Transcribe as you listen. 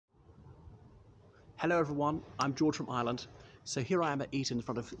Hello everyone, I'm George from Ireland. So here I am at Eton in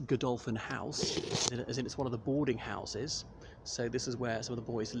front of Godolphin House, as in it's one of the boarding houses. So this is where some of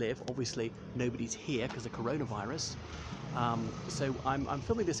the boys live. Obviously nobody's here because of coronavirus. So I'm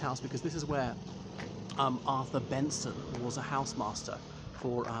filming this house because this is where Arthur Benson was a housemaster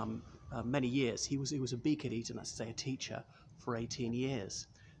for many years. He was a beak at Eton, that's to say a teacher, for 18 years.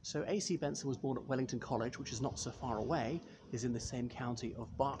 So C Benson was born at Wellington College, which is not so far away, is in the same county of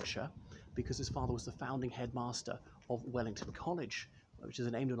Berkshire, because his father was the founding headmaster of Wellington College, which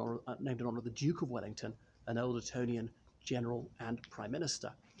is named in honor of the Duke of Wellington, an old Etonian general and prime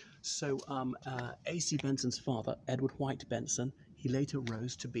minister. So C Benson's father, Edward White Benson, he later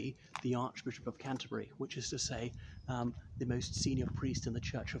rose to be the Archbishop of Canterbury, which is to say the most senior priest in the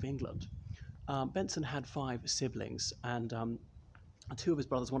Church of England. Benson had 5 siblings, and 2 of his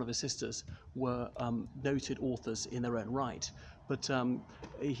brothers, 1 of his sisters, were noted authors in their own right. But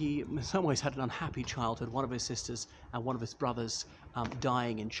he, in some ways, had an unhappy childhood. 1 of his sisters and 1 of his brothers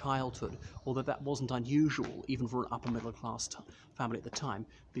dying in childhood, although that wasn't unusual, even for an upper-middle-class family at the time,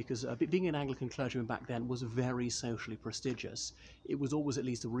 because being an Anglican clergyman back then was very socially prestigious. It was always at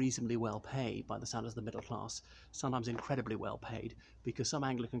least reasonably well paid by the standards of the middle class, sometimes incredibly well paid, because some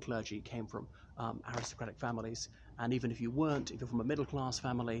Anglican clergy came from aristocratic families, and even if you're from a middle-class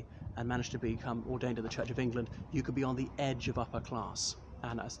family and managed to become ordained in the Church of England, you could be on the edge of upper class,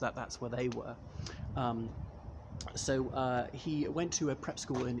 and that's where they were. So he went to a prep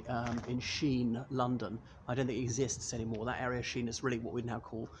school in Sheen, London. I don't think it exists anymore. That area, Sheen, is really what we now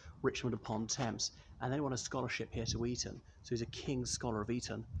call Richmond upon Thames. And then he won a scholarship here to Eton. So he's a King's Scholar of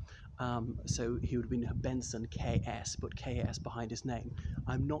Eton. So he would have been Benson KS, but KS behind his name.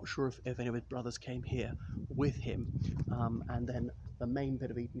 I'm not sure if any of his brothers came here with him. And then the main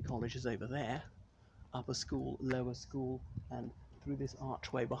bit of Eton College is over there. Upper school, lower school, and through this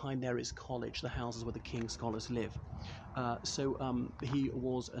archway behind there is college, the houses where the King's scholars live. So he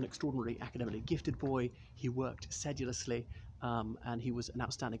was an extraordinarily academically gifted boy. He worked sedulously, and he was an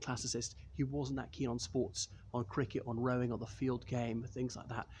outstanding classicist. He wasn't that keen on sports, on cricket, on rowing, on the field game, things like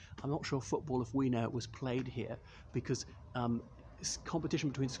that. I'm not sure football, if we know it, was played here, because competition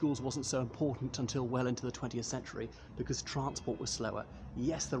between schools wasn't so important until well into the 20th century, because transport was slower.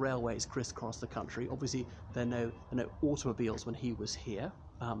 Yes, the railways crisscrossed the country. Obviously, there are no automobiles when he was here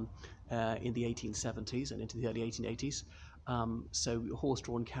in the 1870s and into the early 1880s. So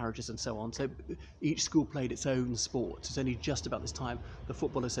horse-drawn carriages and so on. So each school played its own sports. It's only just about this time the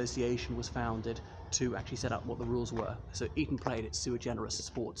Football Association was founded to actually set up what the rules were. So Eton played its sui generis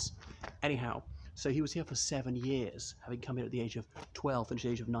sports. Anyhow, so he was here for 7 years, having come here at the age of 12, finished at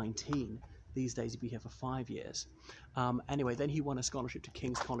the age of 19. These days he'd be here for 5 years. Anyway, then he won a scholarship to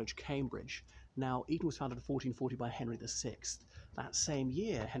King's College, Cambridge. Now, Eton was founded in 1440 by Henry VI. That same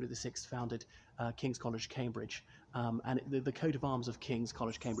year, Henry VI founded King's College, Cambridge. And the coat of arms of King's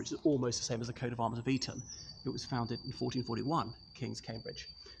College, Cambridge is almost the same as the coat of arms of Eton. It was founded in 1441, King's Cambridge.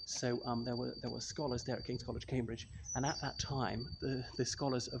 So there were scholars there at King's College, Cambridge, and at that time, the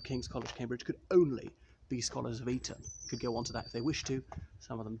scholars of King's College, Cambridge could only be scholars of Eton. Could go on to that if they wished to.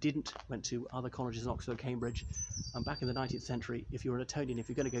 Some of them didn't, went to other colleges in Oxford, Cambridge. Back in the 19th century, if you're an Etonian, if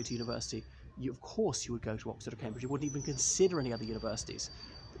you're going to go to university, of course you would go to Oxford or Cambridge. You wouldn't even consider any other universities.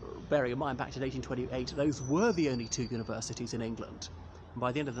 Bearing in mind, back to 1828, those were the only 2 universities in England. And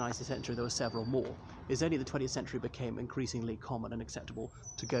by the end of the 19th century, there were several more. It's only the 20th century became increasingly common and acceptable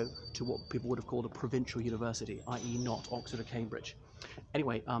to go to what people would have called a provincial university, i.e. not Oxford or Cambridge.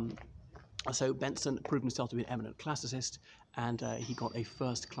 Anyway, so Benson proved himself to be an eminent classicist, and he got a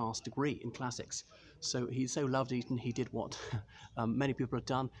first-class degree in classics. So he so loved Eton, he did what many people have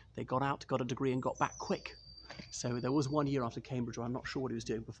done. They got out, got a degree, and got back quick. So there was 1 year after Cambridge where I'm not sure what he was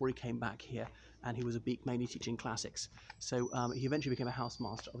doing before he came back here, and he was a beak mainly teaching classics. So he eventually became a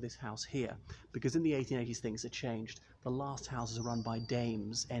housemaster of this house here, because in the 1880s things had changed. The last houses run by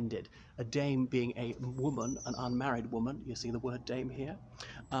dames ended. A dame being a woman, an unmarried woman, you see the word dame here,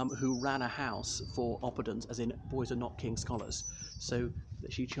 who ran a house for oppidans, as in boys are not King's scholars. So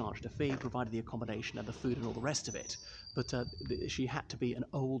she charged a fee, provided the accommodation and the food and all the rest of it. But she had to be an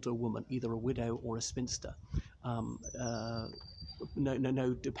older woman, either a widow or a spinster.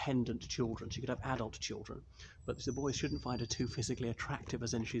 No dependent children. She could have adult children, but the boys shouldn't find her too physically attractive,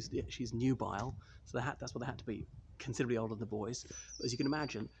 as in she's nubile. So that's what they had to be, considerably older than the boys. But as you can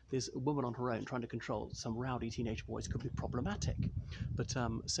imagine, this woman on her own trying to control some rowdy teenage boys could be problematic. But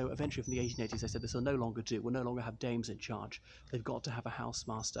so eventually from the 1880s they said this will no longer do. We'll no longer have dames in charge. They've got to have a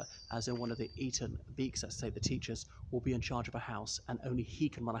housemaster, as in one of the Eton beaks, let's say the teachers, will be in charge of a house, and only he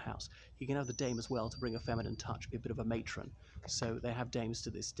can run a house. He can have the dame as well to bring a feminine touch, be a bit of a matron. So they have dames to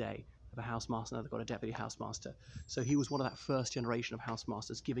this day. have a housemaster, now they've got a deputy housemaster. So he was one of that first generation of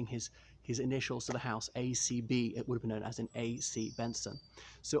housemasters, giving his initials to the house, ACB, it would have been known as in AC Benson.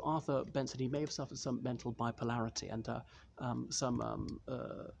 So Arthur Benson, he may have suffered some mental bipolarity, and some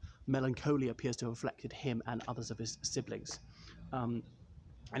melancholia appears to have afflicted him and others of his siblings.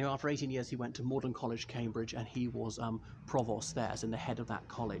 Anyway, after 18 years, he went to Magdalen College, Cambridge, and he was provost there, as in the head of that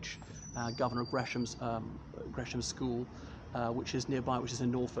college. Governor of Gresham's School, which is nearby, which is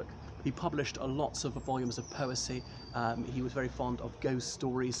in Norfolk. He published lots of volumes of poesy. He was very fond of ghost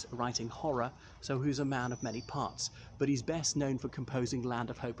stories, writing horror, so he was a man of many parts. But he's best known for composing Land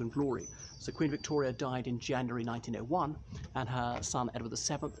of Hope and Glory. So Queen Victoria died in January 1901, and her son Edward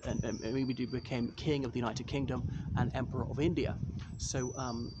VII immediately became King of the United Kingdom and Emperor of India. So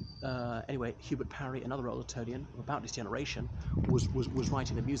anyway, Hubert Parry, another Oldetonian about this generation, was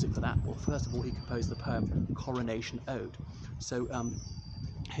writing the music for that. Well, first of all, he composed the poem Coronation Ode. So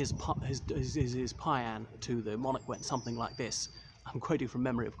his paean to the monarch went something like this. I'm quoting from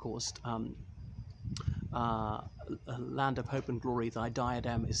memory, of course. Land of hope and glory, thy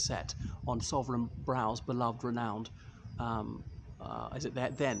diadem is set on sovereign brows, beloved, renowned. Is it there?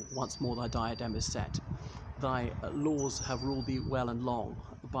 Then once more thy diadem is set. Thy laws have ruled thee well and long,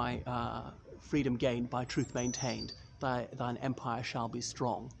 by freedom gained, by truth maintained. Thine empire shall be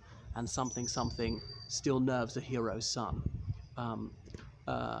strong, and something still nerves the hero's son.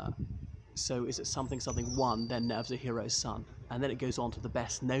 So is it something one, then nerves the hero's son? And then it goes on to the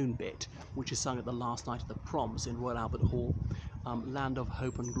best known bit, which is sung at the last night of the proms in Royal Albert Hall. Land of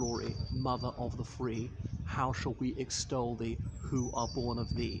hope and glory, mother of the free, how shall we extol thee who are born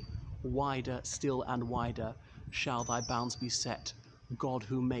of thee? Wider still and wider shall thy bounds be set. God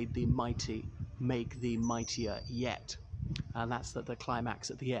who made thee mighty, make thee mightier yet. And that's the climax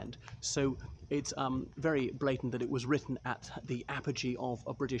at the end. So it's very blatant that it was written at the apogee of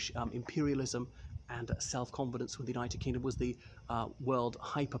British imperialism and self-confidence, when the United Kingdom was the world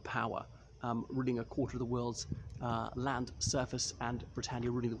hyperpower, ruling a quarter of the world's land surface, and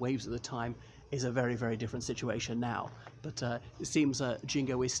Britannia ruling the waves at the time. Is a very, very different situation now. But it seems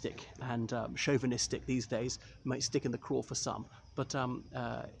jingoistic and chauvinistic these days, might stick in the craw for some. But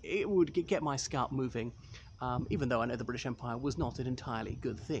it would get my scalp moving, even though I know the British Empire was not an entirely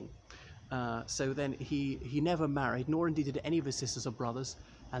good thing. So then he never married, nor indeed did any of his sisters or brothers,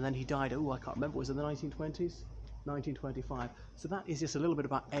 and then he died, I can't remember, was it the 1920s? 1925. So that is just a little bit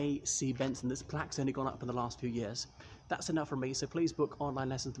about A. C. Benson. This plaque's only gone up in the last few years. That's enough from me, so please book online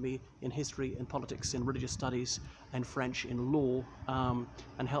lessons with me in history, in politics, in religious studies, in French, in law,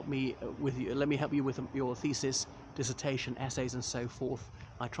 and help me with you. Let me help you with your thesis, dissertation, essays, and so forth.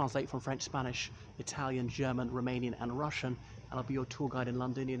 I translate from French, Spanish, Italian, German, Romanian, and Russian, and I'll be your tour guide in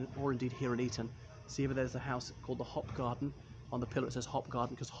London, or indeed here in Eton. See, over there's a house called the Hop Garden. On the pillar it says Hop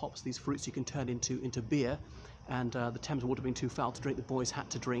Garden, because hops, these fruits you can turn into beer, and the Thames water being too foul to drink, the boys had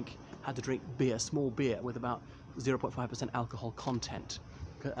to drink beer, small beer with about 0.5% alcohol content.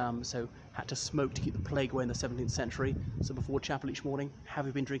 So had to smoke to keep the plague away in the 17th century. So before chapel each morning, have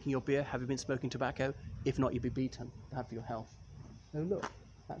you been drinking your beer? Have you been smoking tobacco? If not, you'd be beaten. Bad for your health. Oh look,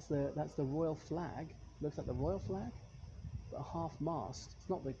 that's the royal flag. Looks like the royal flag, but a half-mast. It's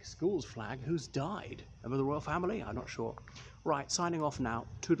not the school's flag. Who's died? Of the royal family? I'm not sure. Right, signing off now.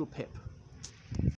 Toodle pip.